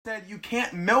said you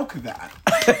can't milk that.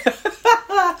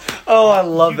 Oh, I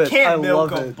love it. You can't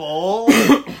milk love a it. bowl.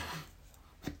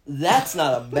 That's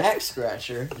not a back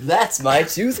scratcher. That's my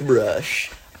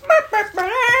toothbrush.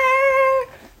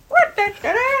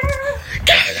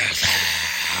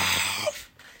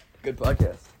 Good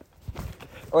podcast.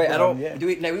 Oh, wait, I don't. Yeah. Do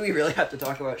we really have to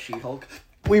talk about She-Hulk?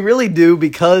 We really do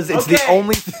because it's the Okay.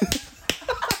 only.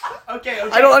 Okay.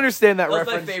 I don't understand that That's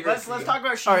my reference. favorite. Let's talk about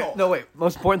All She-Hulk. right, no wait.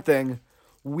 Most important thing,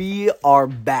 we are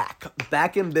back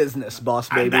in business, boss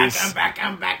babies.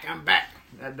 I'm back.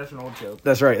 That's an old joke.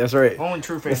 That's right. Only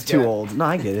true fans It's too get it. old. No,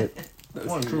 I get it.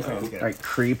 Only true fans get it. All right,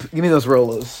 creep. Give me those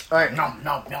Rolos. All right,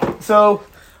 no. So,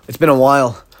 it's been a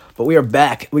while, but we are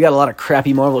back. We got a lot of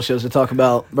crappy Marvel shows to talk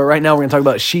about, but right now we're going to talk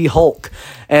about She-Hulk.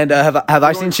 And have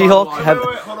I seen She-Hulk? Wait,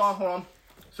 hold on.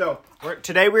 So,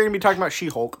 today we're going to be talking about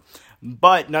She-Hulk,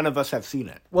 but none of us have seen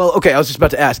it. Well, okay, I was just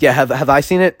about to ask. Yeah, have I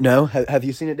seen it? No. Have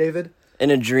you seen it, David? In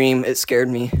a dream, it scared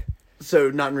me. So,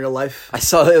 not in real life? I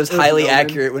saw it was highly an omen?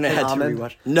 accurate when I An had to omen?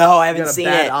 rewatch. No, I haven't got a seen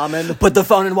bad it. omen? Put the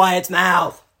phone in Wyatt's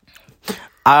mouth.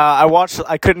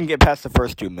 I couldn't get past the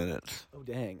first 2 minutes. Oh,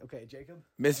 dang. Okay, Jacob?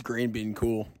 Miss Green being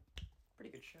cool.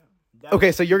 Pretty good show.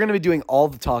 Okay, so you're going to be doing all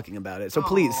the talking about it. So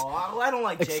please, I don't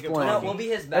like Jacob. Explain. No, we'll be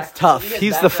his back. that's tough. we'll be his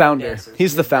He's the background founder. dancers.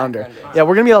 He's the his founder. background dancers. Yeah,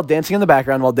 we're going to be all dancing in the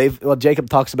background while Jacob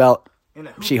talks about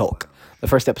She-Hulk, the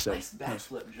first episode. Nice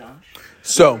backflip, Josh.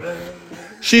 So,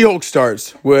 She-Hulk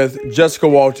starts with Jessica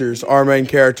Walters, our main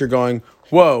character, going,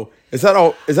 "Whoa, is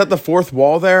that the fourth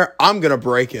wall there? I'm gonna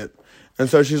break it." And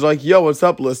so she's like, "Yo, what's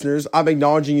up, listeners? I'm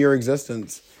acknowledging your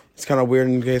existence." It's kind of weird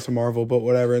in the case of Marvel, but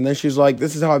whatever. And then she's like,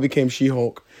 "This is how I became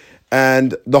She-Hulk."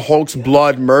 And the Hulk's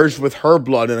blood merged with her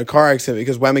blood in a car accident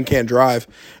because women can't drive.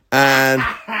 And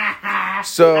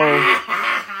so,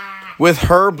 with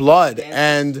her blood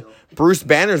and Bruce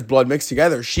Banner's blood mixed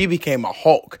together, she became a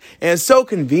Hulk. And it's so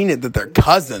convenient that they're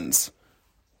cousins.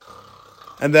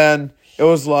 And then it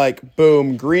was like,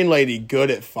 boom, Green Lady good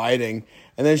at fighting.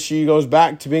 And then she goes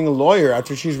back to being a lawyer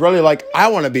after she's really like, I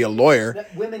want to be a lawyer.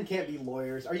 Women can't be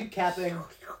lawyers. Are you capping?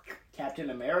 Captain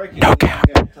America. No cap.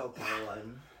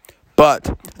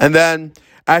 But, and then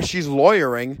as she's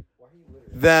lawyering,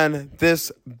 then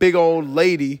this big old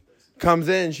lady comes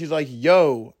in. She's like,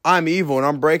 yo, I'm evil and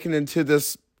I'm breaking into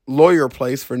this lawyer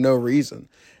place for no reason.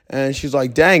 And she's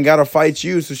like, dang, gotta fight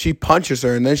you. So she punches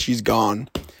her and then she's gone.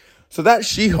 So that's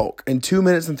She-Hulk in 2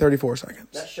 minutes and 34 seconds.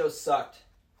 That show sucked.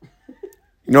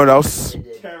 You know what else?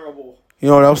 Terrible. You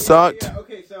know what else sucked? Yeah,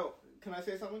 okay, so, can I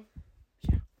say something?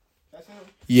 Can I say something?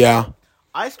 Yeah.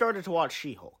 I started to watch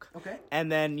She-Hulk. Okay.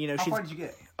 And then, How far did you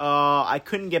get? I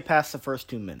couldn't get past the first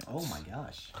 2 minutes. Oh my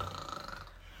gosh.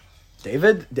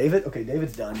 David? Okay,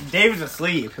 David's done. David's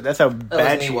asleep. That's how That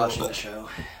bad was she me was. watching the show.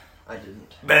 I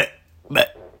didn't. But.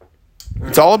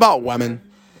 It's all about women.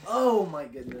 Oh my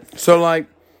goodness. So, like,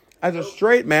 as a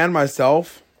straight man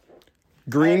myself,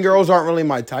 green girls aren't really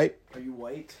my type. Are you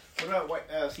white? What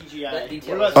about CGI? That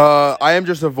detail What is- about, I am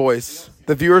just a voice.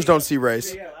 The viewers don't see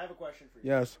race. yeah, I have a question for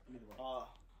you. Yes.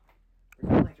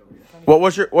 Uh,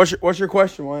 What's your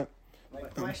question? What?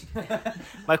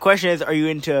 My question is, are you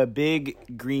into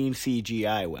big green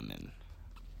CGI women?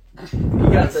 That's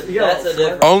a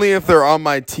different. Only if they're on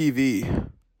my TV.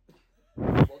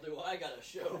 Well, do I got a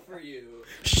show for you?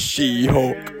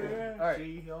 She-Hulk.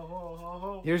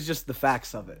 Here's just the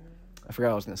facts of it. I forgot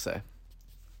what I was going to say.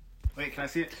 Wait, can I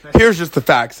see it? Here's just the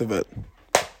facts of it.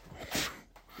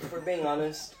 If we're being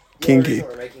honest, Kinky. the only reason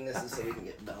we're making this is so we can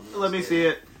get dumb. Let me see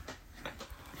it.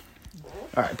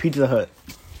 All right, Pizza Hut.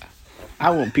 I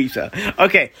want pizza.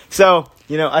 Okay, so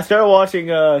I started watching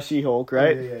She-Hulk,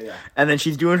 right? Yeah. And then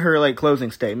she's doing her closing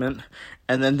statement,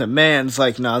 and then the man's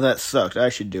like, "Nah, that sucked. I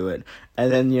should do it."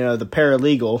 And then the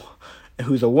paralegal,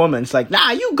 who's a woman, is like,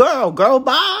 "Nah, you girl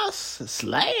boss,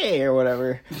 slay or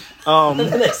whatever." And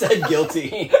then I said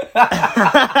guilty. Just for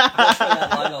that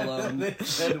line alone. They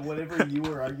said whatever you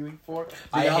were arguing for,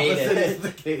 I hate it. is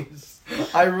the case.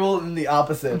 I rule in the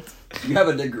opposite. You have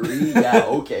a degree? Yeah,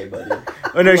 okay, buddy.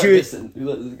 Oh no, You she was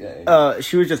let this guy.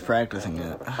 she was just practicing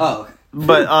it. Oh,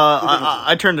 But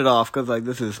I turned it off because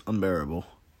this is unbearable.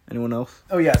 Anyone else?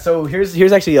 Oh yeah, so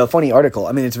here's actually a funny article.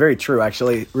 I mean, it's very true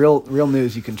actually. Real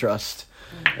news you can trust.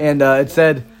 And it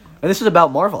said, and this is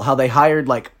about Marvel, how they hired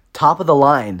top of the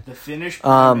line. The Finnish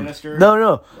Prime Minister.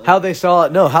 No, how they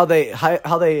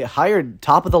hired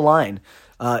top of the line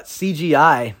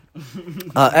CGI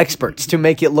experts to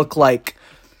make it look like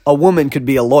a woman could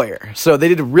be a lawyer. So they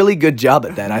did a really good job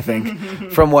at that, I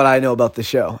think, from what I know about the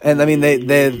show. And I mean, their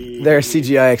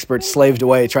CGI experts slaved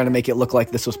away trying to make it look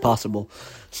like this was possible.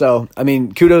 So, I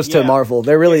mean, kudos to Yeah. Marvel.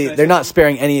 They're not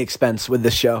sparing any expense with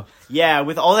this show. Yeah,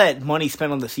 with all that money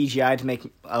spent on the CGI to make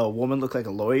a woman look like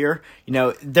a lawyer,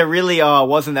 there really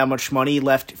wasn't that much money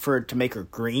left to make her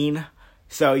green.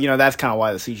 So, that's kind of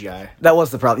why the CGI. That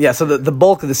was the problem. Yeah, so the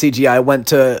bulk of the CGI went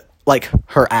to, like,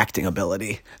 her acting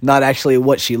ability, not actually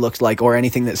what she looks like or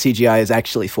anything that CGI is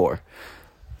actually for.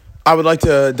 I would like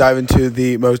to dive into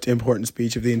the most important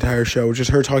speech of the entire show, which is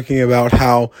her talking about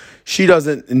how she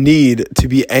doesn't need to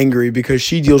be angry because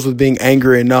she deals with being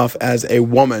angry enough as a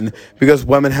woman, because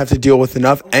women have to deal with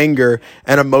enough anger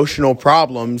and emotional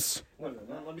problems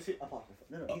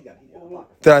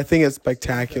that I think it's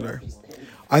spectacular.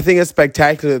 I think it's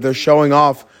spectacular that they're showing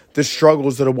off the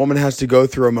struggles that a woman has to go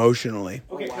through emotionally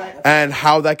and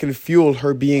how that can fuel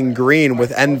her being green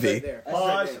with envy.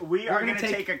 Pause. We are going to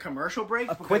take a commercial break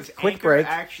because quick Anchor break.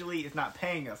 actually is not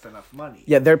paying us enough money.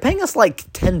 Yeah, they're paying us like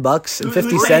 $10 and 50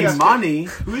 Who's cents. paying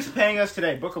us? Who's paying us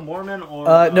today? Book of Mormon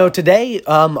or No, today,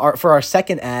 for our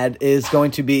second ad is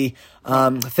going to be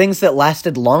things that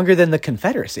lasted longer than the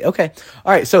Confederacy. Okay,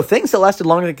 all right. So things that lasted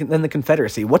longer than the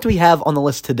Confederacy. What do we have on the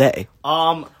list today?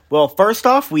 Well, first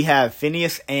off, we have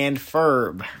Phineas and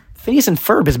Ferb. Phineas and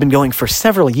Ferb has been going for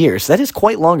several years. That is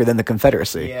quite longer than the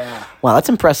Confederacy. Yeah. Wow, that's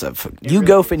impressive. You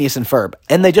go, Phineas and Ferb.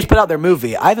 And they just put out their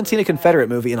movie. I haven't seen a Confederate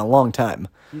movie in a long time.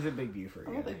 He's a big Buford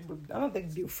guy. I'm a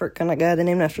big Buford kind of guy. They're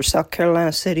named after South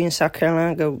Carolina City in South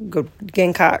Carolina. Go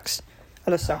Gamecocks.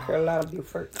 I love South Carolina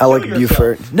Buford. I like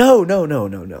yourself. Buford.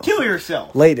 No. Kill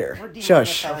yourself. Later.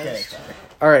 Shush. Okay.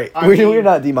 All right. I mean, We're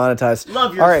not demonetized.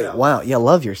 love All right. yourself. Wow. Yeah,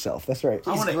 love yourself. That's right.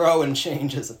 Please grow and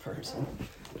change as a person.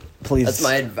 Please. That's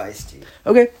my advice to you.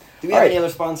 Okay. Do we All have right. any other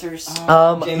sponsors?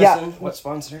 Yeah. Jameson, what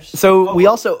sponsors? So we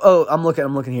also. Oh, I'm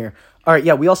looking here. All right.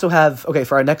 Yeah, we also have. Okay,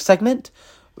 for our next segment,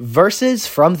 verses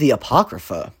from the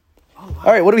Apocrypha. All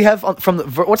right. What do we have from the?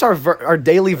 What's our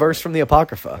daily verse from the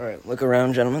Apocrypha? All right, look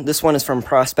around, gentlemen. This one is from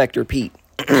Prospector Pete.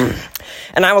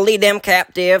 And I will lead them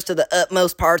captives to the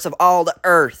utmost parts of all the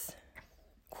earth.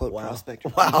 Quote Prospector.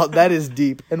 Wow, that is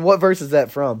deep. And what verse is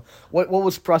that from? What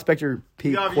was Prospector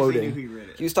Pete You obviously knew who quoting? he read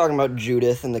it. He was talking about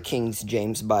Judith and the King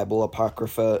James Bible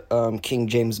Apocrypha,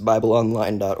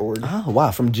 KingJamesBibleOnline.org. Oh, wow,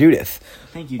 from Judith.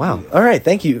 Thank you. Wow. Judith. All right,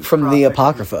 thank you. From the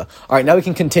Apocrypha. All right, now we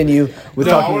can continue with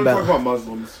talking about.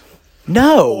 Muslims.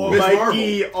 No.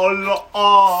 Almighty Allah,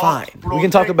 Fine. We can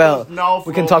talk about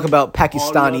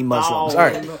Pakistani Muslims. All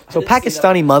right. So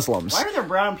Pakistani Muslims. Why are there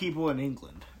brown people in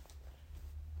England?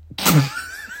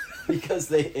 Because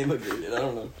they immigrated. I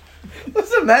don't know.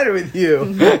 What's the matter with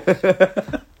you?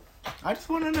 I just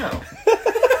want to know.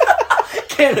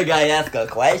 Can a guy ask a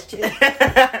question?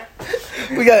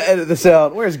 We gotta edit this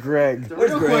out. Where's Greg? The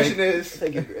Where's real Greg? question is,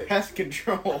 Thank you, Greg. pest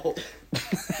control.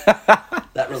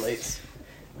 That relates.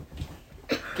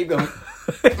 Keep going.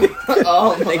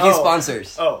 Thank you,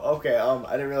 sponsors. Oh, okay.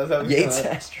 I didn't realize that was Yates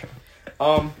gonna- Astro.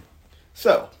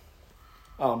 So,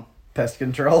 Pest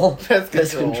control. pest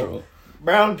Pest control. control.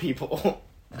 Brown people.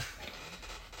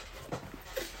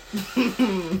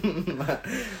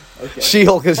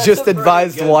 She-Hulk has just a pretty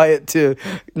advised good- Wyatt to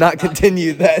not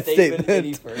continue that Statement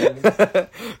any statement. further.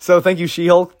 So thank you,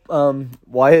 She-Hulk.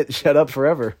 Wyatt, shut up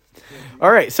forever.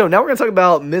 All right, so now we're gonna talk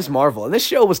about Ms. Marvel, and this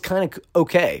show was kind of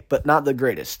okay, but not the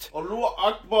greatest. Allahu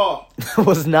Akbar.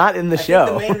 Was not in the I think show.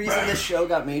 the main reason this show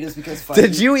got made is because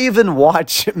Did you even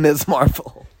watch Ms.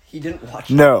 Marvel? He didn't watch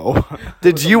it. No.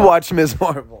 Did you watch Ms.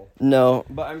 Marvel? No.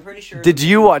 But I'm pretty sure. Did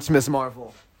you watch Ms.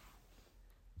 Marvel?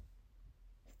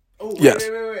 Oh, wait, Yes.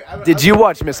 wait. Did you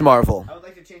watch Ms. Marvel? I would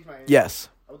like to change my answer. Yes.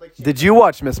 I would like to change Did you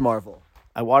watch Ms. Marvel?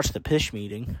 I watched the Pish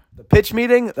meeting. The pitch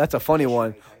meeting? That's a funny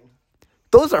one.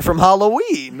 Those are from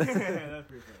Halloween.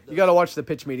 You got to watch the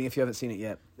pitch meeting if you haven't seen it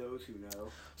yet. Those who know.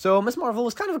 So Ms. Marvel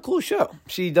was kind of a cool show.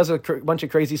 She does a bunch of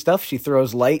crazy stuff. She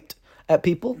throws light at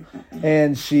people,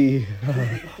 and she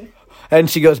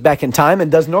goes back in time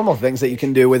and does normal things that you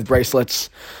can do with bracelets,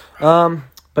 but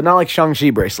not like Shang-Chi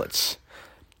bracelets.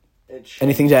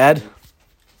 Anything to add?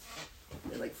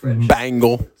 Like French.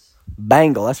 Bangle.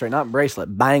 Bangle. That's right, not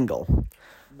bracelet. Bangle.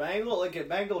 Bangle, like a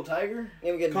Bengal tiger?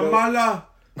 Yeah, we get Kamala,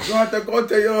 you have to go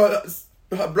to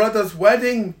your brother's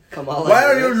wedding. Kamala Why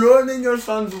are you Harris. ruining your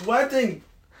son's wedding?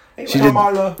 She did.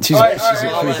 Kamala. She's All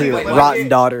right, a wait, rotten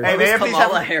daughter. Hey, may I please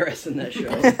Kamala have... Harris in that show.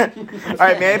 All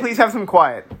right, may I please have some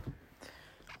quiet?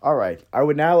 All right, I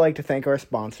would now like to thank our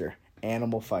sponsor,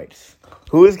 Animal Fights.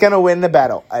 Who is going to win the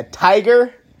battle, a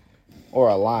tiger or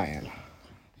a lion?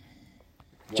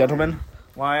 Gentlemen,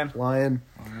 lion. Lion.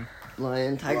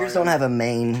 Lion. Tigers don't have a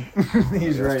mane.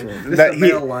 He's right. This is That a he-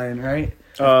 male lion, right?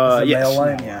 This is a Yes. male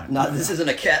lion, yeah. No, this isn't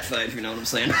a cat fight, if you know what I'm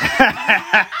saying.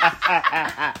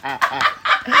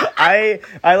 I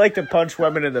like to punch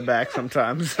women in the back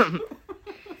sometimes.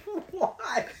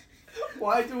 Why?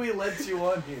 Why do we let you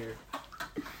on here?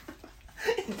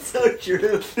 It's so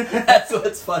true. That's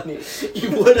what's funny.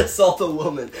 You would assault a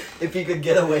woman if you could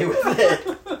get away with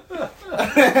it.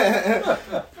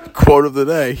 Quote of the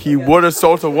day: He would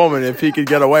assault a woman if he could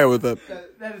get away with it.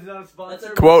 That is not a sponsor.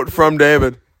 Quote from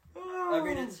David. I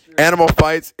mean, it's true. Animal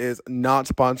Fights is not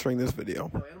sponsoring this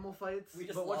video. Animal fights? We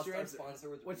just But what's lost your our answer? sponsor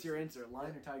with What's your answer?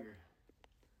 Lion or tiger?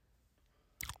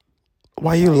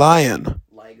 Why you lying?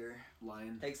 Liger.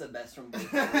 Lion. Takes the best from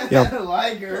both worlds. Yeah.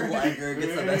 Liger. Liger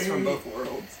gets the best from both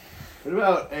worlds. What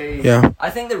about a Yeah. I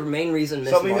think the main reason Miss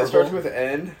something that Marvel... starts with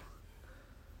N?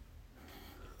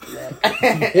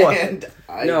 What?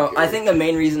 No, I think the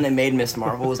main reason they made Miss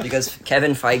Marvel was because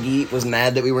Kevin Feige was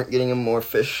mad that we weren't getting him more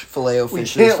filet-o We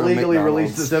fishes can't from legally McDonald's.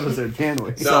 release this episode, can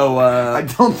we? So, I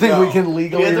don't think we can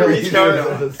legally We have to release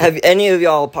restart. this. have any of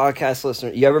y'all podcast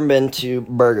listeners, you ever been to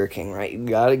Burger King, right? You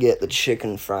gotta get the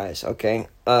chicken fries, okay?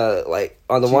 Like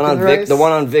on the one on Chicken rice? the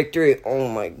one on Victory. Oh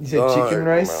my said god! chicken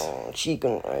rice? bro.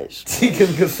 Chicken rice. Chicken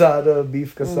casada,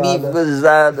 beef Beef casada,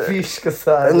 lasagna. fish And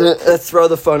casada. then, let's throw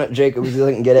the phone at Jacob because he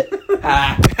doesn't get it.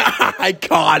 I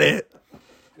caught it.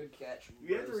 Good catch.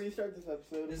 We have to restart this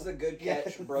episode. This is a good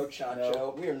catch, bro.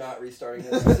 Chacho. We are not restarting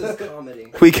this. This is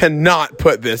comedy. We cannot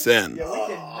put this in.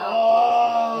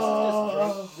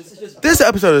 This is just This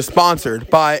episode is sponsored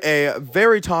by a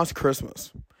Veritas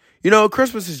Christmas. You know,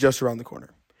 Christmas is just around the corner.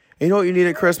 And you know what you need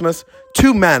at Christmas?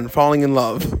 2 men falling in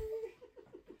love.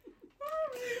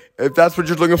 If that's what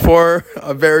you're looking for,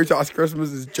 a Veritas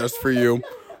Christmas is just for you.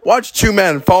 Watch 2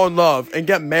 men fall in love and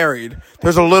get married.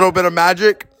 There's a little bit of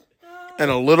magic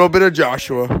and a little bit of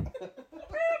Joshua.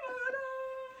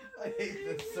 I hate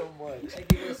this so much.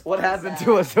 What happened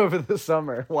to us over the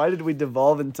summer? Why did we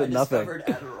devolve into nothing? discovered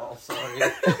Adderall. Sorry.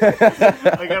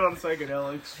 I got on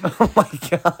psychedelics. Oh my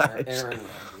god. Aaron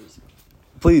Rodgers.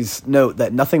 Please note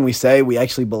that nothing we say we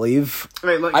actually believe.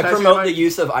 Wait, look, I can see promote my- the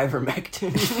use of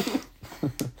ivermectin.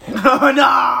 Oh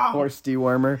no! Or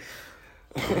dewormer.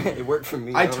 It worked for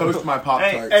me. I don't know. toast my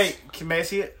Pop-Tarts. Hey, can I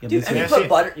see it? Dude, and Can I you see put it?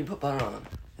 butter. You put butter on them.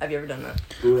 Have you ever done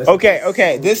that?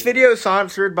 Okay. This video is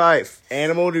sponsored by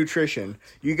Animal Nutrition.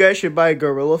 You guys should buy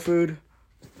Gorilla Food.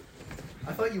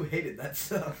 I thought you hated that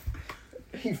stuff.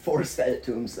 He force fed it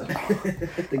to himself.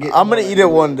 I'm gonna eat it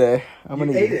one day. I'm You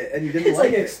gonna ate eat it and you didn't It's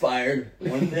like like it. expired.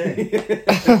 One day.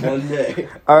 One day.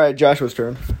 All right, Joshua's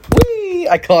turn. Whee!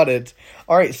 I caught it.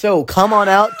 All right, so come on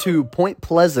out to Point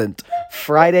Pleasant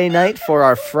Friday night for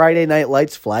our Friday Night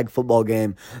Lights flag football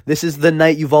game. This is the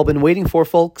night you've all been waiting for,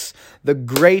 folks. The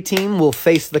gray team will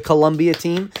face the Columbia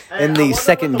team in the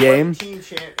second game. Team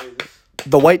chant is.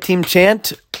 The white team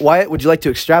chant. Wyatt, would you like to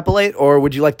extrapolate or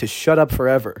would you like to shut up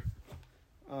forever?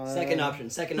 Second option.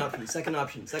 Second option. Second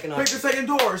option. Second Pick the option. second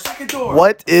door. Second door.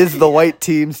 What is the white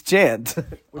team's chant?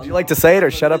 Would you like to say it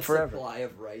or shut up Unlimited forever? Supply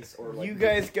of rice or like You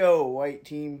guys go, white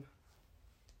team.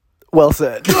 Well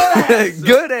said.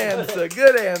 Good answer.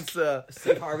 Good answer.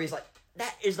 Steve Harvey's like,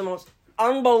 that is the most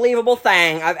unbelievable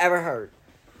thing I've ever heard.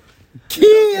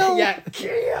 Kill. Yeah,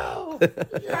 kill.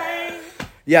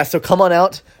 Yeah, so come on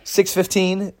out.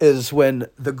 6:15 is when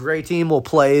the gray team will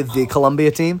play the Columbia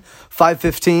team.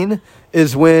 5:15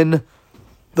 is when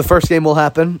the first game will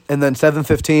happen, and then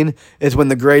 7:15 is when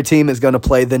the gray team is going to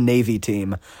play the Navy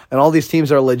team. And all these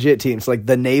teams are legit teams, like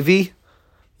the Navy.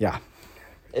 Yeah,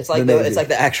 It's like The Navy. it's like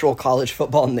the actual college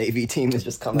football Navy team is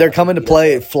just coming. they're out coming to beat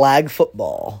play us up. flag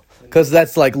football because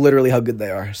that's like literally how good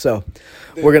they are. So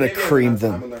we're gonna cream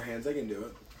them. On their hands. They can do it.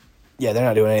 Yeah, they're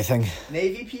not doing anything.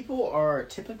 Navy people are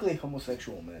typically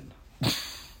homosexual men.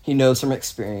 He knows from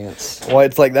experience. Well,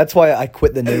 it's like that's why I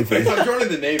quit the Navy. I'm joining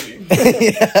the Navy.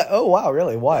 Yeah. Oh wow,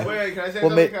 really? Why? Wait, can I say Well,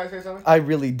 something? ma- Can I say something? I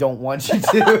really don't want you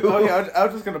to. Okay, I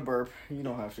was just gonna burp. You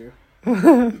don't have to.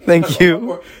 Thank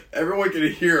you. Everyone can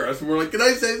hear us. And we're like, can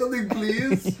I say something,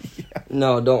 please?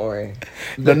 No, don't worry.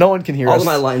 No one can hear All us. of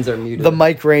my lines are muted. The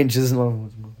mic range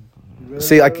isn't.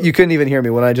 See, you couldn't even hear me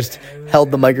when I just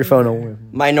held the microphone away.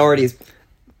 Minorities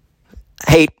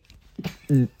hate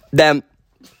them.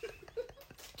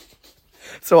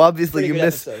 So obviously Pretty you good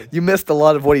missed episode. you missed a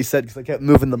lot of what he said because I kept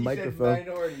moving the microphone.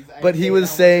 But he was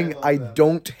saying, "I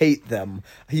don't hate them.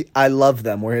 I love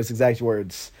them." Were his exact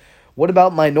words. What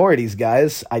about minorities,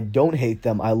 guys? I don't hate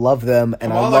them. I love them,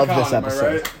 and I love this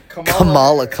episode.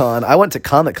 Kamala Khan. I went to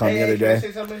Comic Con the other Can I day.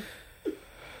 say something?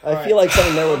 I feel like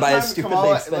someone there would buy a Come stupidly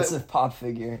on, expensive pop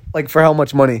figure. Like for how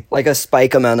much money? Like a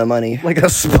Spike amount of money. Like a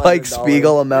Spike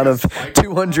Spiegel amount of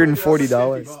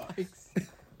 $240.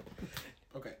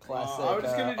 Okay. Classic I was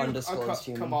gonna do undisclosed a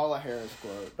human. Kamala Harris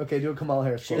quote. Okay, do a Kamala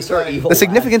Harris quote. Just her evil The laugh.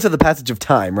 significance of the passage of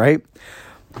time, right?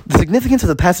 The significance of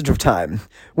the passage of time.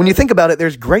 When you think about it,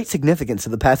 there's great significance to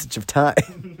the passage of time.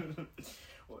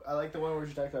 I like the one where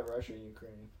she talks about Russia and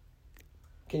Ukraine.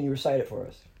 Can you recite it for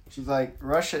us? She's like,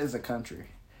 Russia is a country.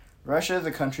 Russia is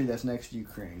a country that's next to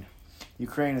Ukraine.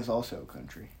 Ukraine is also a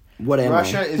country. What am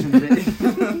Russia is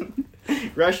invading.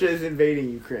 Russia is invading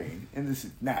Ukraine, and this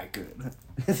is not good.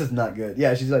 This is not good.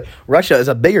 Yeah, she's like, Russia is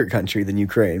a bigger country than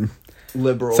Ukraine.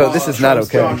 Liberal. So this is not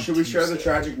okay. Josh, should we share the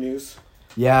tragic news?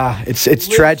 Yeah, it's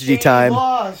tragedy time.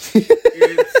 Lost.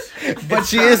 But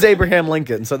she is Abraham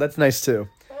Lincoln, so that's nice too.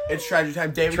 It's tragedy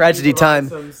time. David, Tragedy can you provide time.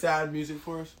 Some sad music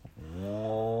for us.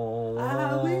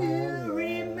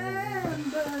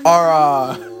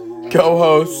 Our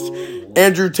co-host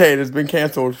Andrew Tate has been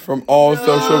canceled from all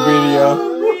social media.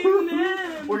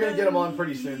 We're gonna get him on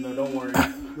pretty soon, though. Don't worry.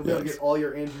 You'll be able to get all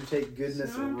your Andrew Tate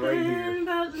goodness right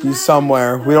here. He's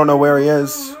somewhere. We don't know where he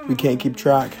is. We can't keep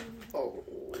track.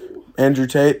 Andrew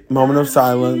Tate, moment of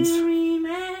silence.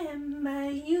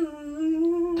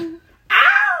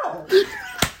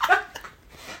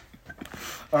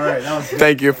 All right, that was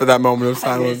Thank you for that moment of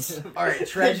silence. all right.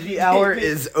 Tragedy hour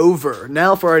is over.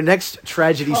 Now for our next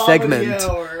tragedy segment.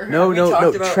 No,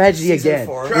 talked about tragedy season again.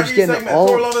 4. We're Tragedy just getting segment, all.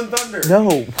 Thor: Love and Thunder.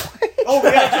 No. Oh,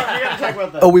 we gotta talk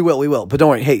about that. Oh, we will. But don't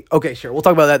worry. Hey, okay, sure. We'll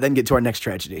talk about that, then get to our next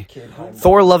tragedy.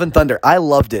 Thor: Love and Thunder. I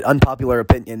loved it. Unpopular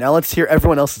opinion. Now let's hear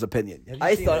everyone else's opinion.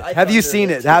 Have you seen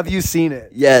it? Have you seen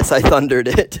it? Yes, I thundered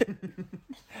it.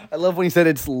 I love when you said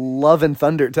it's love and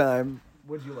thunder time.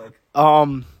 What did you like?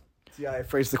 See, I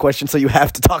phrased the question so you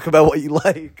have to talk about what you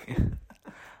like.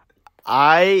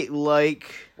 I like.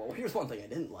 Well, here's one thing I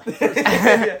didn't like.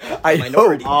 I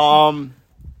Minority. hope.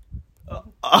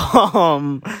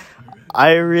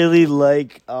 I really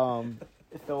like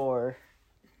Thor.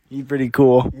 He's pretty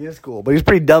cool. He is cool, but he's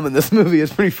pretty dumb in this movie.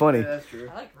 It's pretty funny. That's true.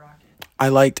 I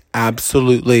liked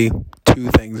absolutely two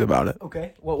things about it: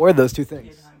 Okay. What were those two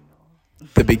things?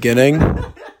 the beginning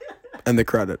and the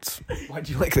credits. Why'd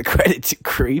you like the credits, you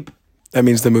creep? That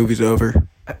means the movie's over.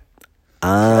 See,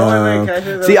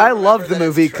 I loved the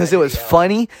movie because it was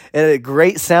funny. It had a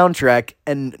great soundtrack,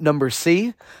 and number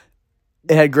C,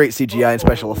 it had great CGI and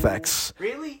special effects.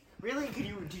 Really? Did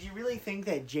you really think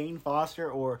that Jane Foster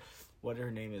or what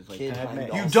her name is Kid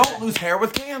Heimdall. You don't lose hair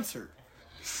with cancer.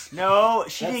 No,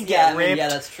 she That's- didn't yeah, I get mean, ripped. yeah,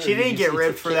 that's true. She You didn't get usually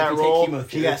ripped for take- that you take role.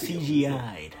 chemotherapy. She got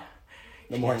CGI'd.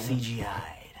 The more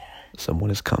CGI'd.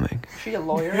 Someone is coming. she a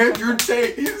lawyer. Andrew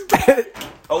Tate. He's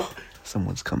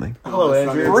Someone's coming. Hello,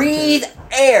 Andrew. Breathe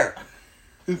air.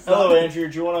 Hello, Andrew.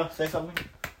 Do you want to say something?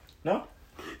 No?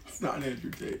 It's not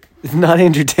Andrew Tate. It's not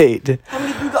Andrew Tate. How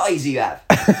many Bugattis do you have?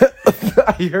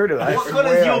 I heard him. What good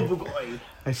is your boy?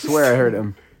 I swear I heard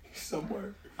him.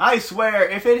 Somewhere. I swear,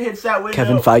 if it hits that window...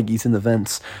 Kevin Feige's in the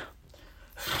vents.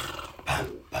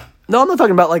 No, I'm not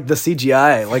talking about like the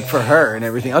CGI, like for her and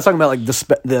everything. I was talking about like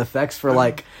the effects for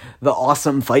like the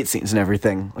awesome fight scenes and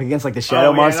everything, like against like the shadow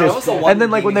Oh, yeah, no, monsters. that was the one And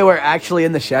then like when they were actually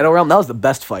in the shadow realm, that was the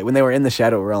best fight when they were in the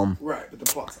shadow realm. Right, but the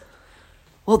plot's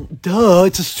Well, duh,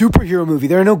 it's a superhero movie.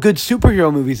 There are no good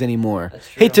superhero movies anymore.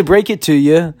 Hate to break it to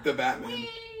you. the Batman.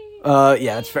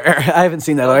 Yeah, that's fair. I haven't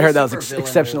seen that. But I heard that was Supervillain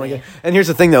exceptionally movie. good. And here's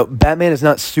the thing, though: Batman is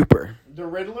not super. The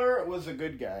Riddler was a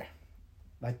good guy.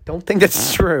 I don't think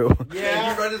that's true.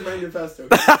 Yeah, you read his manifesto.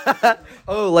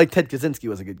 Oh, like Ted Kaczynski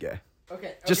was a good guy.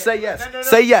 Okay. Just say yes. No.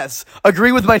 Say yes.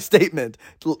 Agree with my statement.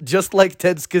 Just like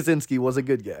Ted Kaczynski was a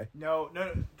good guy. No.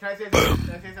 Can I say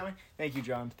something? Thank you,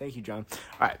 John.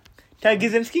 All right. Ted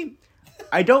Kaczynski,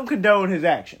 I don't condone his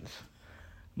actions.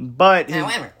 But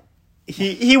However,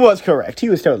 he was correct. He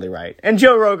was totally right. And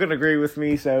Joe Rogan agreed with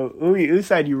me, so whose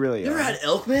side you really you are? ever had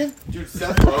Elkman? Dude,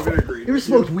 Seth Rogen agreed. You ever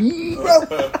smoked weed?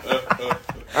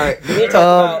 All right, we need to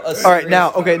talk about a All right,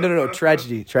 now, serious okay, no.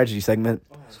 Tragedy segment.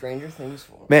 Stranger Things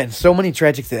 4. Man, so many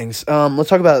tragic things. Let's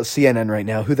talk about CNN right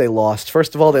now, who they lost.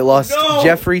 First of all, they lost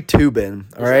Jeffrey Toobin,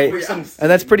 all right? And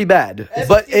that's pretty bad.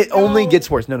 But it only gets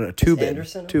worse. No, Toobin.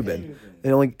 Anderson? Toobin.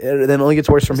 It only gets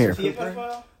worse from here.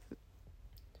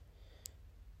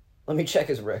 Let me check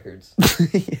his records.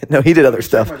 No, he did other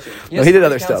stuff. No, he did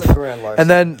other Yes, it counts stuff. as grand larceny, And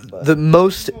then but- the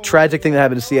most tragic thing that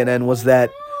happened to CNN was that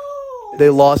they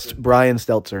lost Brian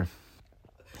Stelter.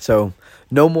 So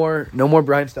no more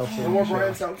Brian Stelter. No more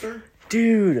Brian Seltzer?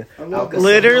 Dude, Alka-Seltzer.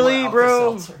 literally,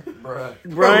 bro. Alka-Seltzer, bruh.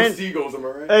 Brian, Seagulls, am I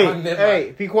right?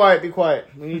 hey, be quiet.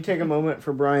 We need to take a moment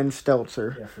for Brian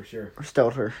Stelter. Yeah, for sure. Or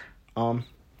Stelter.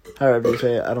 However you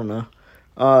say it, I don't know.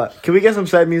 Can we get some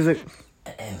sad music?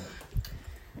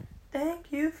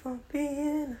 Thank you for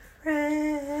being a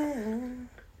friend.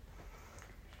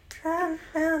 Try to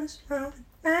find us from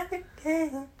back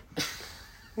again.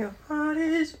 Your heart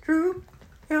is true.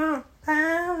 You're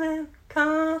proud and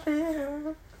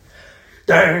confident.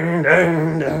 Dun,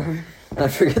 dun, dun. I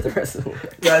forget the rest of the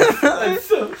words. That's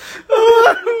so.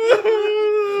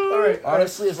 All right.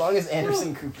 Honestly, as long as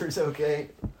Anderson Cooper's okay,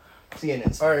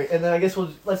 CNN's. All right, and then I guess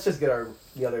let's just get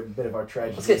the other bit of our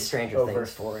tragedy. Let's get Stranger over.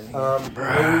 Things 4 in here.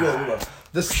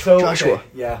 We will. Joshua. Okay,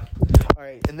 yeah. All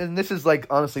right, and then this is like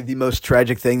honestly the most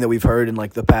tragic thing that we've heard in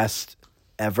like the past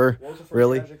ever. What was the first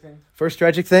really? tragic thing? First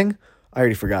tragic thing? I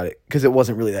already forgot it because it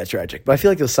wasn't really that tragic, but I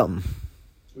feel like it was something.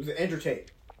 It was Andrew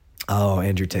Tate. Oh,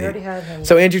 Andrew Tate. already had him.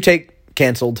 So Andrew Tate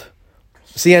canceled.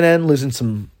 CNN losing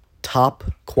some top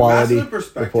quality Masculine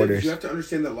perspective, reporters. you have to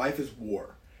understand that life is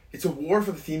war. It's a war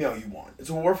for the female you want. It's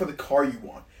a war for the car you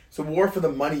want. It's a war for the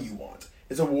money you want.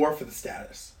 It's a war for the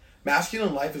status.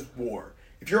 Masculine life is war.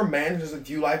 If you're a man who doesn't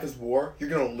view life as war, you're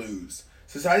going to lose.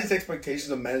 Society's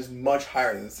expectations of men is much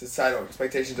higher than societal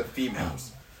expectations of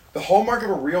females. The hallmark of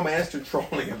a real man is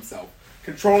controlling himself,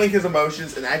 controlling his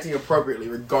emotions, and acting appropriately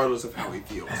regardless of how he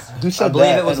feels. I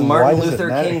believe it was Martin Luther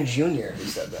King Jr. who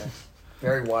said that.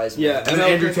 Very wise man. Yeah. And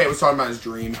then Andrew Tate was talking about his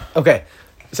dream. Okay,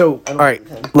 so all right,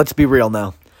 let's be real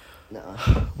now. No.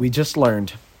 We just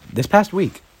learned this past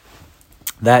week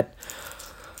that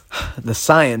the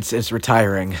science is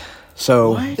retiring.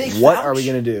 So Big what Fauci? are we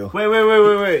gonna do? Wait. Are we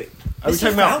Mr.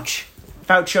 talking about Fauci?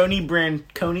 Faucioni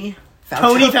Branconi? Fauci?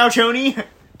 Tony Faucioni?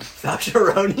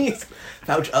 Faucironis?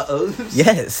 Fauci-uh-ohs?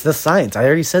 Yes, the science. I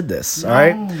already said this. All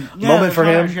right, moment for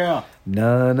him. Yeah.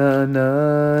 Na na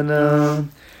na na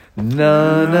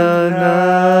na na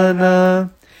na na.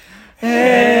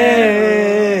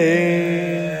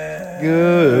 Hey,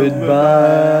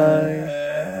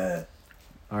 goodbye.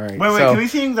 All right. Wait, so can we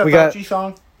sing the we got- Fauci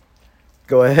song?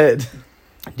 Go ahead.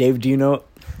 Dave, do you know it?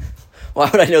 Why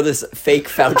would I know this fake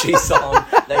Fauci song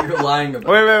that you're lying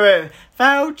about? Wait.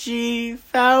 Fauci,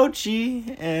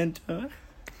 and...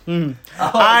 I'm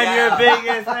your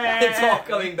biggest fan. It's all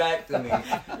coming back to me.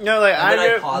 No, like, And then I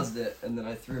your... paused it, and then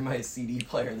I threw my CD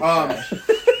player in the Um, trash.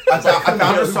 I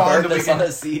found a song that we This on can...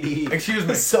 a CD. Excuse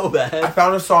me. It's so I bad.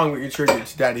 found a song we can tribute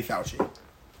to Daddy Fauci.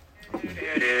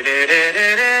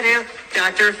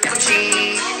 Dr.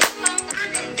 Fauci,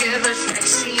 give us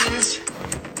vaccines.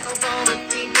 Help all the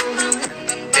people who've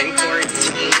been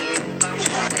quarantined.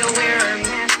 They'll wear our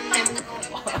masks and we'll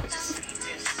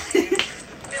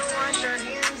wash our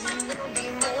hands and we'll be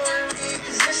more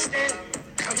resistant.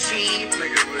 Fauci,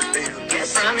 yes,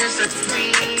 I'm your such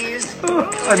please. I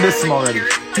missed him already.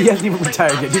 He hasn't even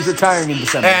retired yet. He's retiring in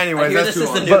December. I Anyways, hear that's this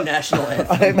too is the long. new national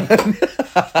anthem.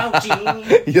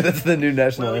 Fauci, Yeah, that's the new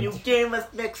national will anthem. you give us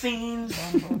vaccines?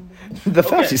 The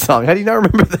Fauci song. How do you not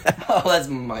remember that? Oh, that's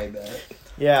my bad.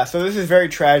 Yeah, so this is very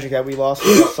tragic that we lost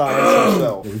the science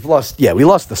himself. We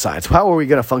lost the science. How are we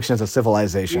going to function as a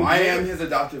civilization? I am his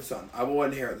adoptive son. I will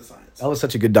inherit the science. That was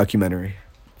such a good documentary.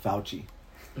 Fauci.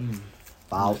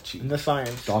 Fauci. The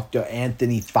science. Dr.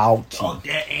 Anthony Fauci. Dr.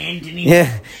 Anthony.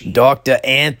 Yeah, Dr.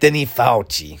 Anthony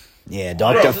Fauci. Yeah,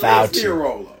 Dr. Bro, let's be a Fauci.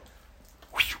 Rolo.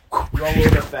 Roll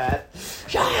over fat.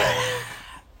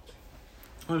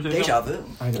 Deja vu.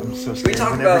 I know, I'm so Can we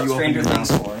talk about Stranger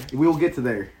Things 4? We will get to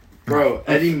there. Bro,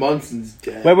 Eddie Munson's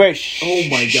dead. Wait. Shh. Oh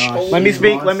my gosh. Let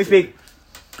me speak.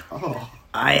 Oh.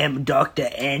 I am Dr.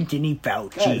 Anthony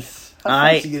Fauci. Guys, how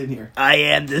fast you get in here? I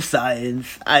am the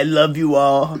science. I love you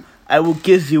all. I will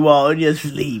kiss you all in your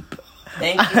sleep.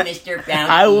 Thank you, Mr. Fauci.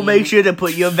 I will make sure to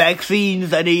put your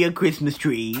vaccines under your Christmas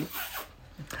tree.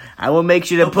 I will make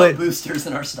sure to We'll put put boosters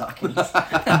in our stockings.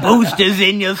 boosters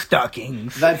in your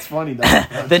stockings. That's funny, though.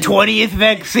 The 20th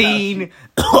vaccine.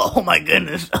 Oh my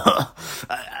goodness.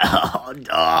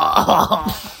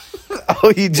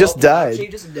 Oh, he just died. She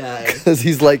just died. Because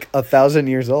he's like 1,000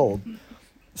 years old.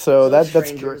 So that's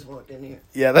Strangers great. walked in here.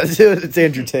 Yeah, that's it. It's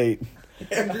Andrew Tate.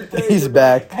 He's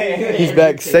back. He's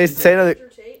back. Say another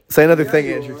thing,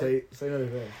 Andrew Tate. Say another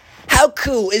thing. How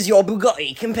cool is your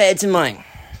Bugatti compared to mine?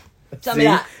 Tell me See?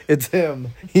 that. It's him.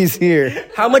 He's here.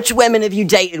 How much women have you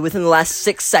dated within the last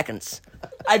 6 seconds?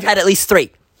 I've had at least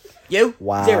 3. You?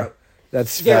 Wow. 0.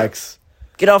 That's Zero. facts.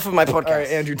 Get off of my podcast. All right,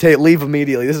 Andrew Tate, leave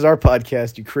immediately. This is our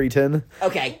podcast, you cretin.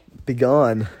 Okay. Be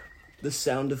gone. The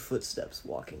sound of footsteps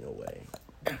walking away.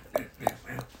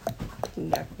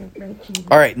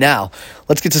 All right, now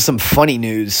let's get to some funny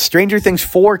news. Stranger Things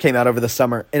 4 came out over the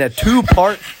summer in a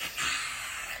 2-part.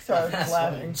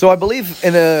 So I believe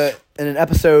in an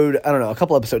episode, I don't know, a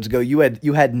couple episodes ago, you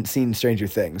hadn't seen Stranger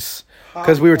Things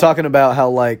because we were talking about how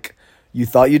like you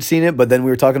thought you'd seen it, but then we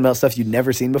were talking about stuff you'd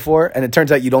never seen before, and it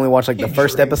turns out you'd only watched like the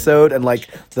first episode and like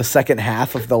the second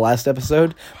half of the last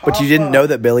episode, but you didn't know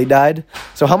that Billy died.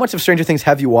 So how much of Stranger Things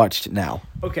have you watched now?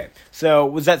 Okay, so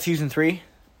was that season 3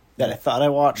 that I thought I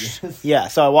watched? Yeah,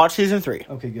 so I watched season 3.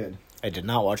 Okay, good. I did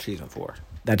not watch season 4.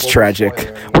 That's tragic.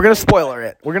 We're gonna spoiler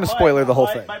it. We're gonna spoiler the whole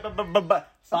thing. Stop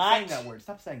saying that word.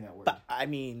 Stop saying that word. I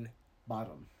mean,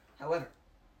 Bottom. However,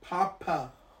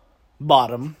 Papa.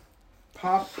 bottom.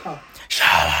 Papa.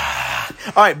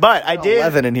 All right, but I did.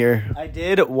 11 in here. I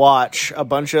did watch a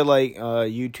bunch of like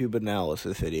YouTube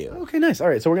analysis videos. Okay, nice. All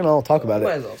right, so we're gonna all talk about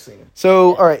might it. as well seen it.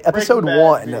 So, all right, episode Breaking Bad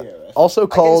 1, videos.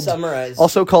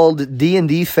 also called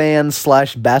D&D fan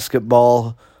 /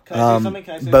 basketball Can I say something?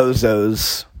 Can I say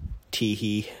bozos.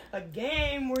 Teehee. A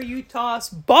game where you toss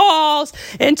balls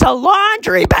into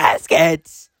laundry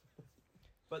baskets.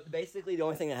 But basically, the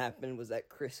only thing that happened was that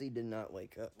Chrissy did not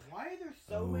wake up. Why are there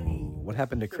so many? What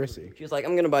happened to Chrissy? She was like,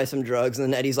 "I'm gonna buy some drugs," and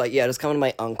then Eddie's like, "Yeah, just come to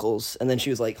my uncle's." And then she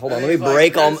was like, "Hold on, let me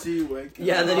break all."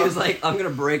 Yeah, and then he was like, "I'm gonna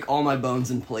break all my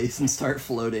bones in place and start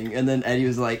floating." And then Eddie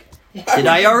was like, "Did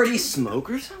I already smoke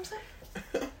or something?"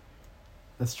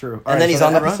 That's true. And then he's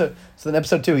on the run? So then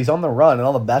episode 2, he's on the run, and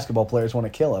all the basketball players want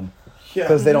to kill him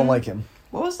because they don't like him.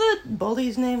 What was the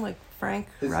bully's name? Like Frank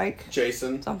Reich?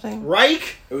 Jason. Something?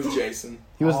 Reich? It was Jason.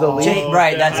 He was the lead.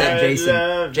 Right, that's it,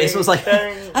 Jason. Jason was like,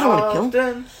 "I don't want to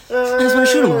kill him. I just want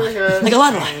to shoot him like a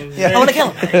lot of them. I want to kill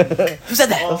him." Who said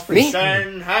that? Me?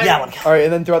 Yeah, I want to kill him. All right,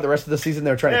 and then throughout the rest of the season,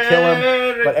 they were trying to kill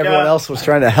him, but everyone else was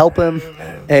trying to help him.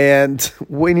 And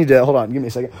we need to hold on. Give me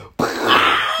a second.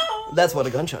 That's what a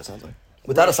gunshot sounds like.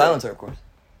 Without a silencer, of course.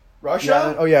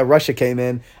 Russia? Oh yeah, Russia came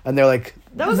in, and they're like,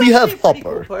 That was "We actually have a pretty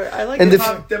Hopper, cool part. I like and it.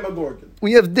 if Demogorgon.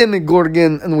 we have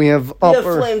Demogorgon, and we have We have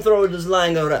Hopper." flamethrowers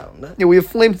lying around. Yeah, we have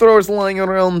flamethrowers lying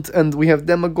around, and we have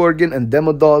Demogorgon and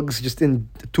Demodogs just in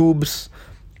tubes.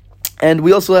 And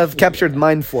we also have captured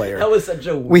Mind Flayer. That was such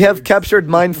a We have weird- captured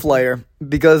Mind Flayer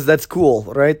because that's cool,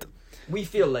 right? We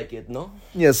feel like it, no?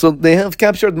 Yeah, so they have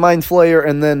captured Mind Flayer,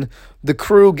 and then the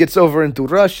crew gets over into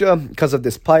Russia because of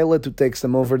this pilot who takes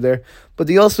them over there. But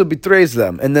he also betrays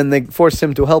them, and then they force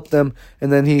him to help them,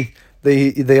 and then he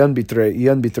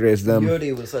unbetrays them.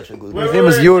 Yuri was such a good His name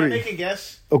is Yuri. Make a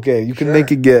guess. Okay, you can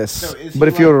make a guess. So is he But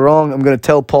if like- you're wrong, I'm gonna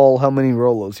tell Paul how many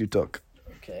Rolos you took.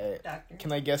 Okay.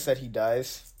 Can I guess that he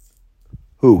dies?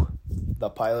 Who? The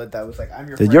pilot that was like, "I'm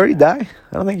your." Did friend Yuri now." die?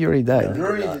 I don't think Yuri died.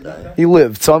 Yuri not did die. not. He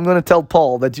lived, so I'm gonna tell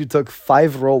Paul that you took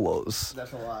 5 Rolos.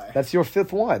 That's a lie. That's your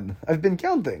 5th one. I've been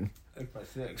counting. That's my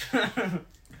 6.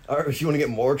 Or if you want to get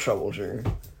more trouble, sure.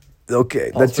 Okay,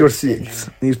 Paul's that's your pretty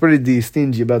 6th. He's pretty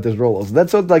stingy about his Rolos.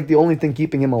 That's like the only thing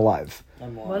keeping him alive.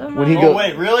 What am When he I? go- Oh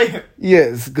wait, really?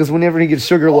 Yes, because whenever he gets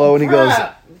sugar low and he goes,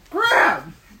 Crap!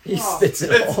 He spits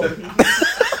it all.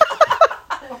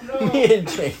 He didn't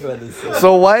change what this is.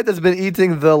 so Wyatt has been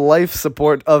eating the life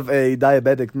support of a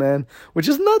diabetic man, which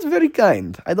is not very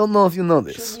kind. I don't know if you know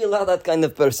Should this. we allow that kind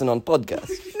of person on podcast?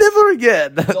 Never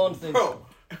again. Don't think so.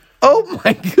 Bro, Oh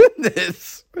my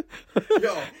goodness.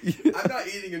 yo, I'm not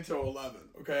eating until 11,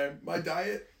 okay? My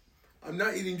diet, I'm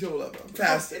not eating till 11. I'm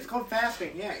fasting. It's called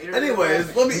fasting. Yeah.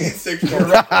 Anyways, let me eat 6 more.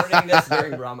 Recording this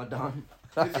during Ramadan.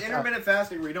 It's intermittent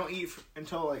fasting where you don't eat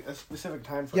until like a specific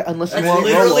time frame. Yeah, unless you That's want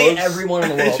literally Rolos. everyone in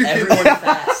the world. You can- Everyone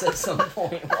fasts at some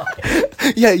point.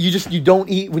 Like, Yeah, you don't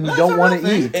eat when you don't want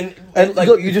to eat. and like,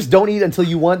 look, you just don't eat until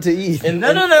you want to eat. and,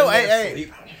 No, and- no, no, and they're hey,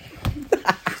 asleep.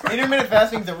 Intermittent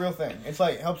fasting is a real thing. It's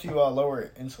like helps you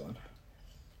lower insulin,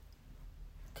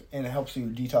 and it helps you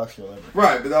detox your liver.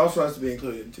 Right, but that also has to be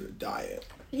included into a diet.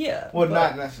 Yeah. Well, but-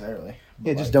 not necessarily.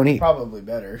 Yeah, but, just don't eat. Probably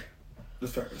better.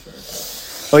 That's fair, that's fair.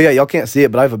 Oh yeah, y'all can't see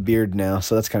it, but I have a beard now,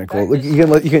 so that's kind of cool. Look,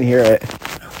 you can hear it.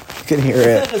 You can hear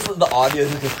it. the audio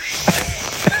is just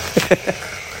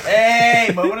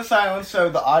Hey, moment of silence so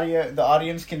the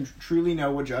audience can truly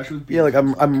know what Joshua's being. Yeah, like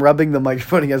I'm rubbing the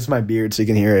microphone against my beard so you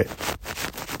can hear it.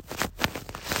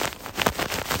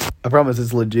 I promise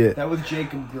it's legit. That was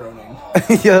Jacob groaning.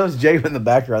 Yeah, that was Jacob in the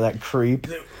background, that creep.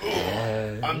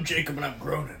 I'm Jacob and I'm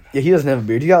groaning. Yeah, he doesn't have a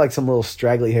beard. He got like some little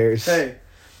straggly hairs. Hey,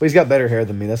 But he's got better hair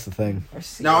than me, that's the thing.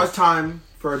 now it's time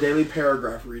for a daily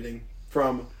paragraph reading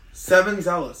from 7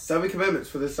 zealous, 7 commitments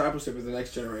for discipleship of the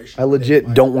next generation. I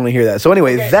legit don't want to hear that. So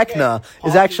anyway, Okay, Vecna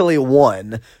is actually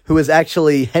one who is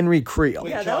actually Henry Creel.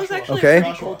 Yeah, that was actually Okay. a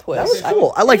pretty cool twist. That was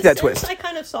cool. I like that In a sense, twist. I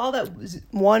kind of saw that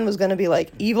one was going to be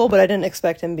like evil, but I didn't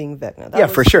expect him being Vecna. That Yeah,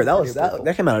 was for sure. That pretty was cool.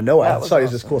 that came out of nowhere. I That was thought he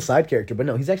was this awesome. cool side character, but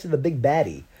no, he's actually the big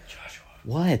baddie.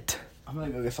 What? I'm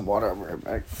gonna go get some water. I'll be right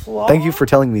back. Flaw, Thank you for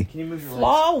telling me. Can you move your legs?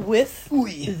 flaw with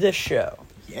the show,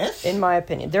 Yes. in my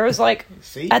opinion. There was like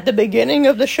See? at the beginning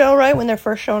of the show, right when they're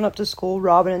first showing up to school,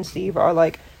 Robin and Steve are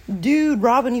like dude,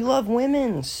 Robin, you love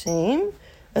women, same.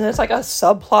 And then it's like a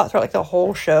subplot throughout like the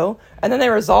whole show, and then they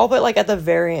resolve it like at the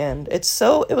very end. It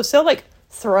was so like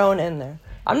thrown in there.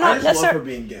 I'm not I just love her necessarily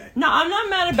being gay. No, I'm not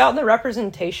mad about the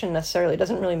representation necessarily. It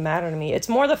doesn't really matter to me. It's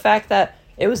more the fact that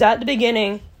it was at the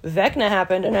beginning, Vecna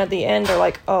happened, and at the end they're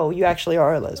like, oh, you actually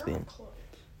are a lesbian.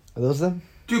 Are those them?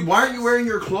 Dude, why aren't you wearing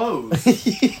your clothes?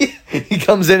 He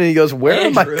comes in and he goes, "Where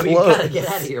are my Andrew, clothes?" you gotta get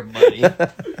out of here, buddy.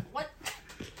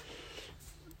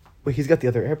 Wait, he's got the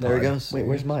other AirPod. There he goes. Wait,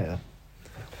 where's Maya?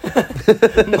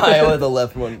 Maya with the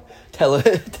left one.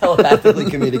 Telepathically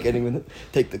communicating with it.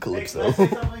 Take the Calypso. Say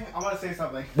something? I want to say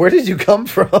something. Where did you come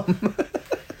from?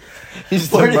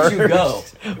 He's Where did you go?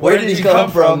 Where did you come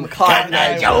from? Cotton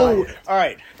Eye Joe. All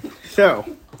right. So,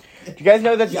 do you guys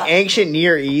know that the ancient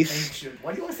Near East?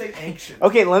 Why do you want to say ancient?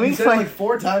 Okay, let me You said it explain. like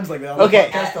 4 times like that.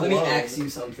 Okay. Let me ask you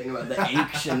something about the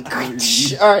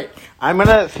ancient. All right, I'm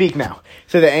gonna speak now.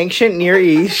 So the ancient Near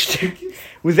East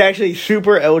was actually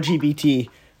super LGBT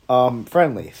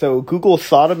friendly. So Google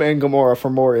Sodom and Gomorrah for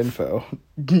more info.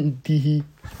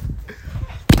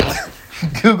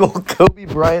 Google Kobe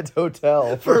Bryant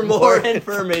Hotel For more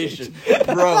information.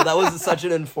 Bro, that was such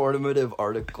an informative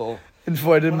article.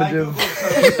 informative.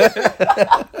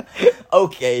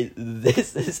 Okay,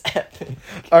 this is epic.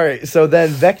 All right, so then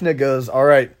Vecna goes, "All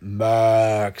right,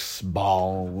 Max,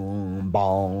 bong,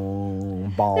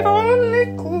 bong, bong, If only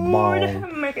could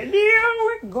bong." make a deal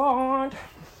with God.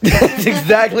 That's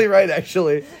exactly right,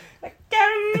 actually.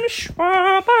 Damn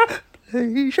swamper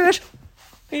places.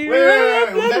 Wait,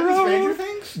 was that in Stranger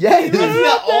Things? Yeah, You see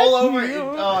that all over.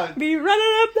 Be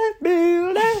running up that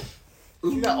building.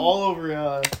 You see that all over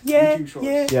Yeah, YouTube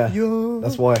Shorts. yeah.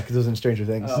 That's why, because it was in Stranger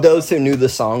Things. Those who knew the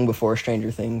song before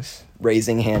Stranger Things,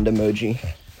 raising hand emoji.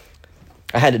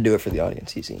 I had to do it for the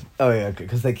audience, you see. Oh yeah,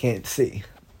 because they can't see.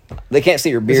 They can't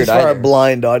see your This beard is for either. our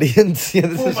blind audience. Yeah,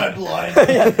 this is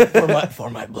blind. for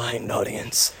my blind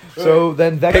audience. so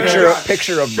then Vecna.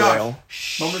 Picture of Shush. Braille.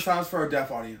 Moment of silence for our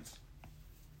deaf audience.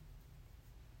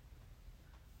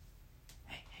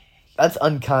 That's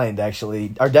unkind,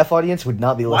 actually. Our deaf audience would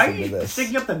not be Why are listening to you this.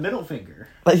 sticking up the middle finger?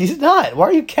 But he's not. Why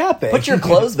are you capping? Put your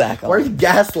clothes back on. Why are you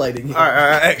gaslighting him? All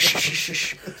right.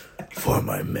 Shh. For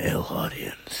my male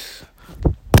audience.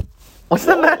 What's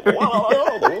the matter?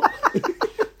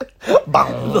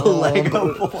 The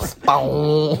Lego board.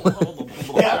 All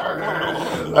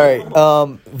right.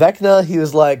 Vecna, he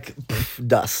was like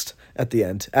dust at the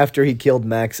end after he killed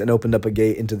Max and opened up a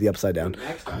gate into the Upside Down.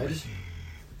 Max died.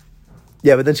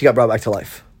 Yeah, but then she got brought back to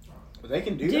life. They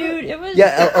can do Dude, that. it was.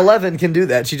 Yeah, 11 can do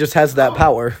that. She just has that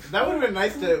power. That would have been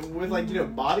nice to with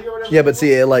body or whatever. Yeah, but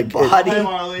see, Hi,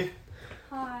 Marley.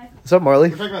 Hi. what's up, Marley?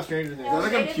 We're talking about Stranger Things. that a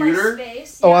Traded computer? my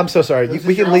space. Oh, Yeah. I'm so sorry. This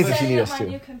We is can your leave office? if you need Setting us up my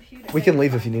to. new computer. We can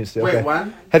leave if you need us to. Wait, Okay.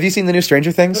 when? Have you seen the new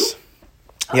Stranger Things?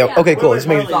 Yeah. yeah. Okay. Cool. Wait, Let's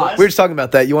make it. Marley, We were just talking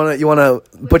about that. You wanna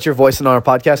put your voice in on our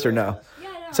podcast or no? Yeah,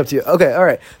 no. It's up to you. Okay. All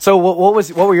right. So what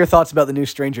were your thoughts about the new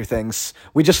Stranger Things?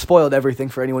 We just spoiled everything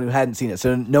for anyone who hadn't seen it.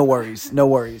 So no worries. No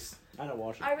worries. I don't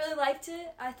watch it. I really liked it.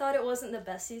 I thought it wasn't the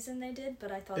best season they did,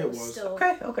 but I thought it, It was was. still.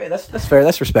 Okay. That's fair.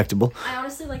 That's respectable. I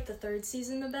honestly liked the third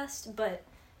season the best, but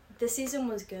this season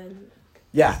was good.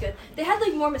 Yeah. Good. They had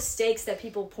more mistakes that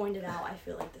people pointed out. I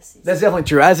feel like this season. That's definitely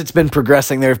true. As it's been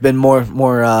progressing, there have been more,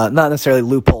 not necessarily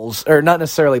loopholes or not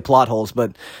necessarily plot holes,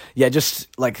 but yeah, just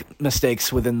like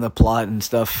mistakes within the plot and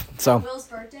stuff. So Will's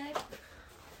birthday.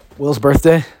 Will's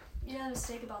birthday? You had a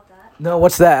mistake about that. No,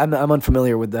 what's that? I'm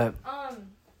unfamiliar with that.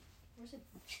 Where's it?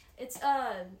 It's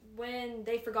when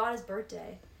they forgot his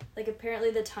birthday. Like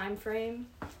apparently the time frame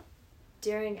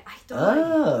during I don't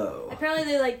know. Oh. Apparently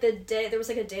they the day there was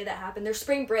a day that happened. Their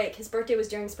spring break. His birthday was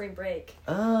during spring break.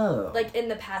 Oh. In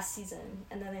the past season,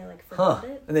 and then they Huh. forgot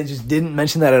it. And they just didn't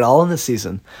mention that at all in this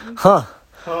season. Huh.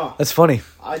 Huh. That's funny.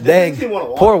 I Dang. definitely wanna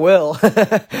watch Poor Will.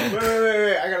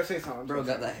 Wait. I gotta say something. Bro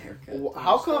got that haircut.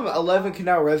 How come 11 can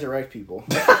now resurrect people?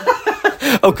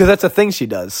 Oh, because that's a thing she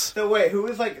does. So wait, who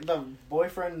was the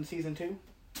boyfriend in season 2?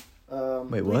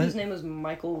 Wait, His what? name was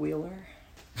Michael Wheeler.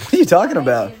 What are you talking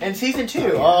about? In season 2,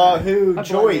 who? I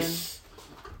Joyce.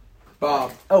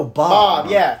 Bob. Oh, Bob.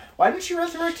 Bob, yeah. Why didn't she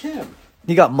resurrect him?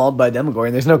 He got mauled by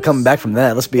Demogorgon. There's no coming back from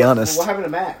that. Let's be honest. What happened to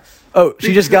Max? Oh,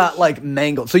 she just got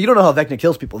mangled. So you don't know how Vecna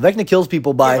kills people. Vecna kills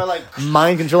people by Yeah, but,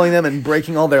 mind controlling them and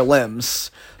breaking all their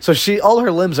limbs. So all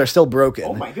her limbs are still broken.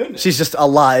 Oh my goodness. She's just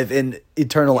alive in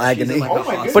eternal agony. in, Oh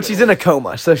my goodness. But she's in a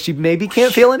coma, so she maybe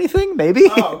can't feel anything. Maybe,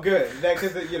 Oh, good.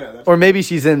 Because that's or maybe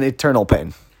she's in eternal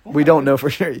pain. We don't know for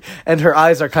sure. And her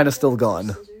eyes are kind of still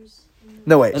gone.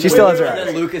 No, wait, she still has her And eyes.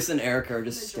 then Lucas and Erica are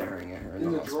just staring at her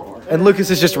in the hospital. And Lucas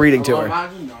is just reading to her.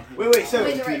 Imagine not. Wait, so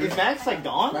Wait, is Max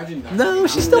gone? Imagine not. No,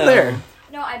 she's still No. there.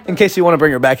 No, I. in case you want to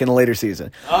bring her back in a later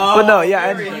season. But no,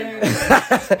 yeah.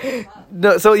 And,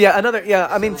 no, so yeah,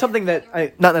 I mean, something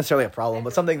that not necessarily a problem,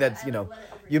 but something that's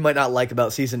you might not like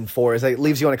about season 4 is that it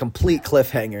leaves you on a complete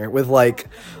cliffhanger with like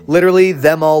literally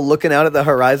them all looking out at the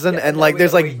horizon and like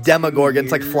there's like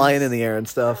demogorgons like flying in the air and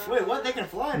stuff. Wait, what? They can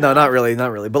fly? No, not really.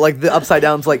 But like the upside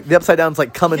down's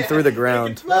like coming through the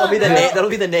ground. That'll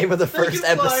be the name of the first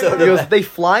episode. He goes, they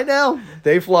fly now.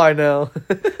 They fly now.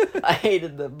 I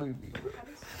hated the movie.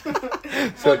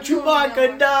 So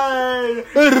Chewbacca died.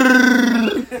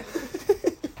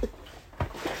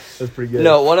 That's pretty good.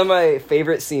 No, one of my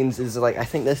favorite scenes is like I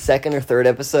think the second or third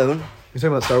episode. You're talking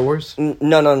about Star Wars?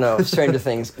 No, Stranger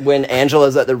Things. When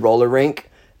Angela's at the roller rink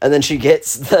and then she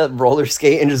gets the roller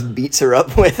skate and just beats her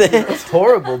up with it. It's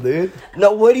horrible, dude.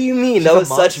 No, what do you mean? That was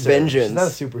such vengeance. She's not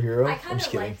a superhero. I I'm kind just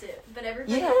of kidding. liked it, but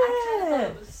everybody. I kind of thought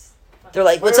it was. They're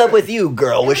like, "What's up with you,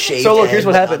 girl with shaved So look, head, here's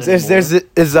what but happens. not There's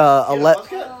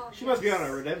anymore." She must be on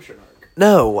a redemption arc.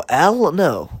 No, Elle.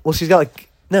 No. Well, she's got like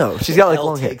Elle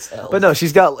long hair. takes L. But no,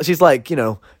 she's like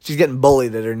she's getting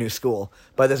bullied at her new school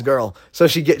by this girl. So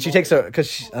she takes her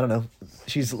because I don't know,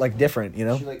 she's like different, She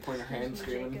like pointing her hand,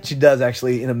 screaming. She does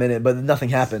actually in a minute, but nothing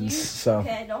happens. So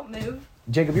Okay, don't move.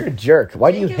 Jacob, you're a jerk.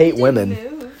 Why do you Jacob hate didn't women?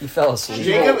 move. You fell asleep.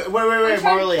 Jacob, wait, I'm trying to plug in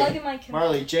my Marley. computer.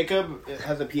 Marley, Jacob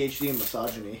has a PhD in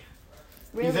misogyny.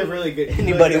 He's a Really? really good.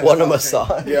 Anybody want a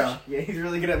massage? Yeah. Yeah, he's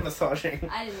really good at massaging.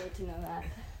 I didn't need to know that.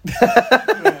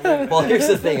 Well, here's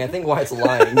the thing. I think Wyatt's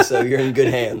lying, so you're in good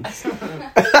hands.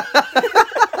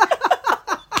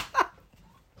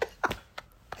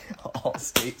 All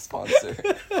state sponsor.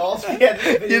 Also, You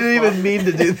didn't even mean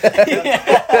to do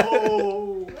that.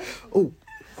 Oh.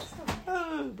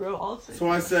 So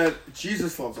I said,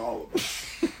 Jesus loves all of us.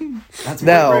 That's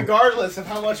Now, Regardless of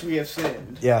how much we have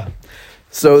sinned, yeah.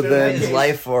 So then- his then,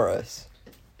 life for us.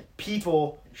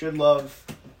 people should love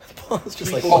It's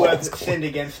just like people who oh, have it's cool. sinned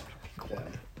against them.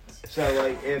 So,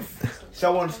 like, if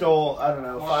someone stole, I don't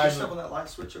know, five that light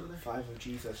switch over there? of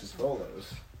Jesus'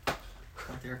 Rolos.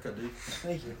 Right there, dude.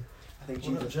 Thank you. I think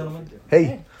What up, Jesus gentlemen?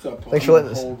 hey, What's up, Paul? thanks for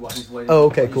letting us. Hold while he's waiting. Oh,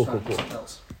 okay, He's cool, trying to cool, do something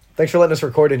else. Thanks for letting us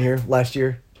record in here last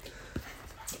year.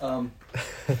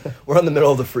 We're on the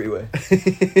middle of the freeway.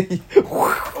 Unfortunately,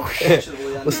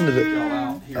 I Listen need to get y'all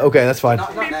out here. Okay, that's fine.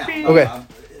 Not now. Okay.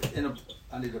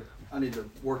 I need to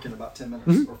work in about 10 minutes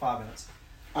Mm-hmm. or 5 minutes.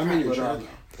 I'm in your But, job.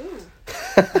 Ooh,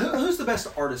 Who's the best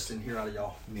artist in here out of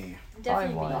y'all? Me.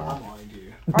 definitely me. I'm lying to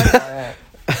you. Wyatt.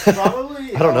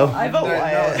 Probably. I don't know. I vote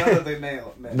Wyatt. None of the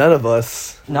male. None of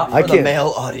us. Not for I the can't-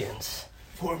 male audience.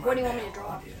 What do you want me to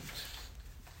draw?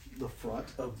 The front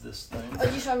of this thing. Oh,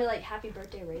 you showed me like "Happy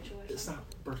Birthday, Rachel" or It's something.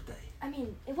 not birthday. I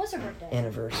mean, it was her birthday.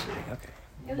 Anniversary. Okay.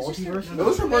 It was just her. It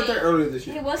was her birthday earlier this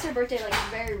It year. was her birthday like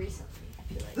very recently. I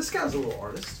feel like. This guy's a little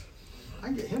artist. I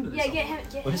can get him to do Yeah, something. get him.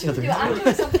 Get What is him the to other do it. guy? I'm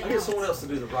doing something I get else. someone else to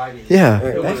do the writing.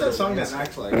 Yeah. What's that song that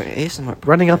Max likes? ASMR.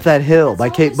 Running Up That Hill by That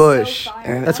song Kate is so Bush.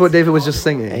 fire. That's what David was just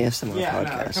singing. ASMR Yeah, no,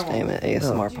 podcast. come on. Damn it,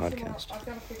 ASMR I've gotta podcast.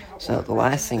 figure out So what the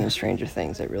last thing in Stranger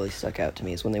Things that really stuck out to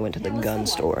me is when they went to the Yeah, what's gun the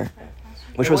store, one?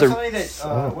 which There was a something that, I'm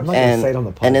not what's gonna and say it on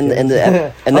the podcast. and in the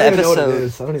I don't even know what it episode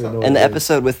is. I don't even know what in the it is.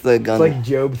 episode with the gun It's like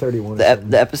Job 31. Or the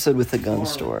something. episode with the gun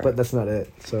store But that's not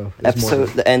it. So it's more-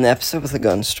 episode and the episode with the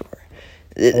gun store.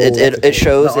 It episode.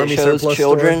 shows The Army surplus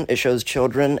children. store? It shows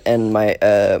children and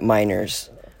minors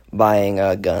buying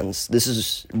guns. This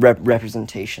is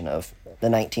representation of the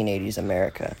 1980s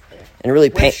America, and it really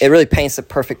paints a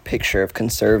perfect picture of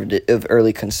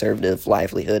early conservative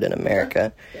livelihood in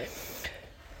America.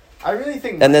 I really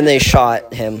think. And then they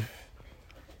shot him.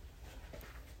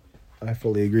 I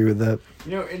fully agree with that.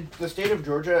 You know, in the state of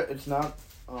Georgia, it's not.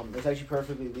 It's actually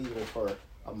perfectly legal for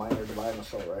a minor to buy an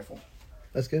assault rifle.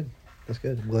 That's good. That's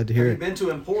good. I'm glad to hear Have you it. been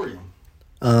to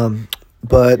Emporium?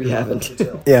 But We haven't.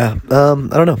 yeah, I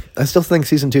don't know. I still think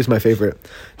season 2 is my favorite,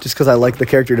 just because I like the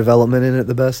character development in it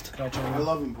the best. I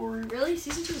love Emporium. Really,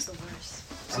 season 2 is the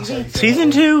worst. Season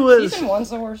 2 was. Season 1's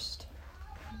the worst.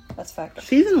 That's fact.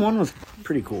 Season 1 was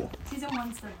pretty cool. Season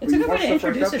 1's the. It's a good way watched to the first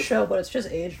introduce a episode? show, but it's just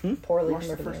aged poorly Watch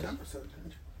the compared to first this. episode.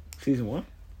 didn't you? Season 1?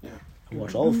 Yeah. I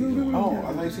watched all of season 1. Oh,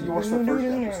 I thought you said you watched the first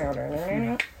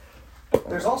episode.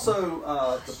 There's also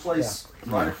the place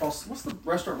right across. What's the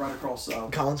restaurant right across?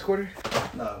 Collins Quarter?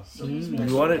 No.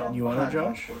 You want it? You want it,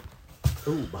 Josh?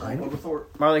 Ooh, behind me.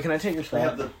 Overthorpe. Marley, can I take your They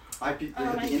have spot? the IP. They Oh,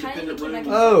 have I the kinda independent need to room.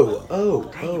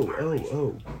 make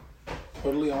Oh.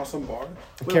 Totally awesome bar.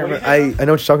 I can't remember. I know what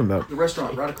you're talking about. The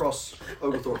restaurant right across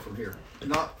Oglethorpe from here.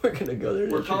 Not We're gonna go there.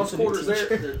 where Collins Quarter's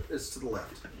there. It's to the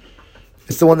left.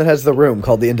 It's the one that has the room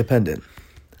called The Independent.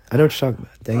 I know what you're talking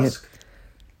about. Dang it. Husk.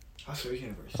 Husker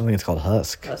University. I don't think it's called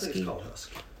Husk. I think it's called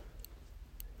Husk.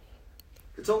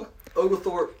 It's only.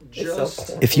 Oglethorpe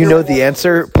just. If you know the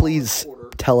answer, please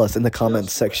tell us in the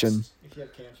comments section. If you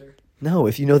have cancer. No,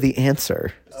 if you know the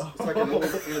answer. It's like an old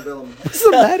antebellum. What's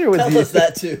the matter with Tell you? us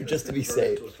that too, just to be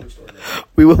safe.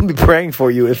 We will be praying for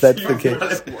you if that's the case.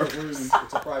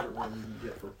 It's a private room you can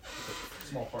get for a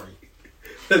small party.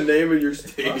 The name of your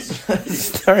stage.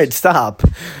 All right, stop.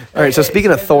 All right, so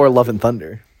speaking of Thor, Love and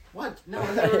Thunder. What? No,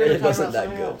 It wasn't that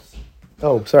good.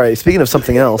 Oh, sorry. Speaking of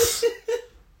something else.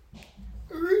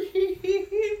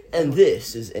 And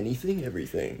this is Anything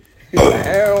Everything.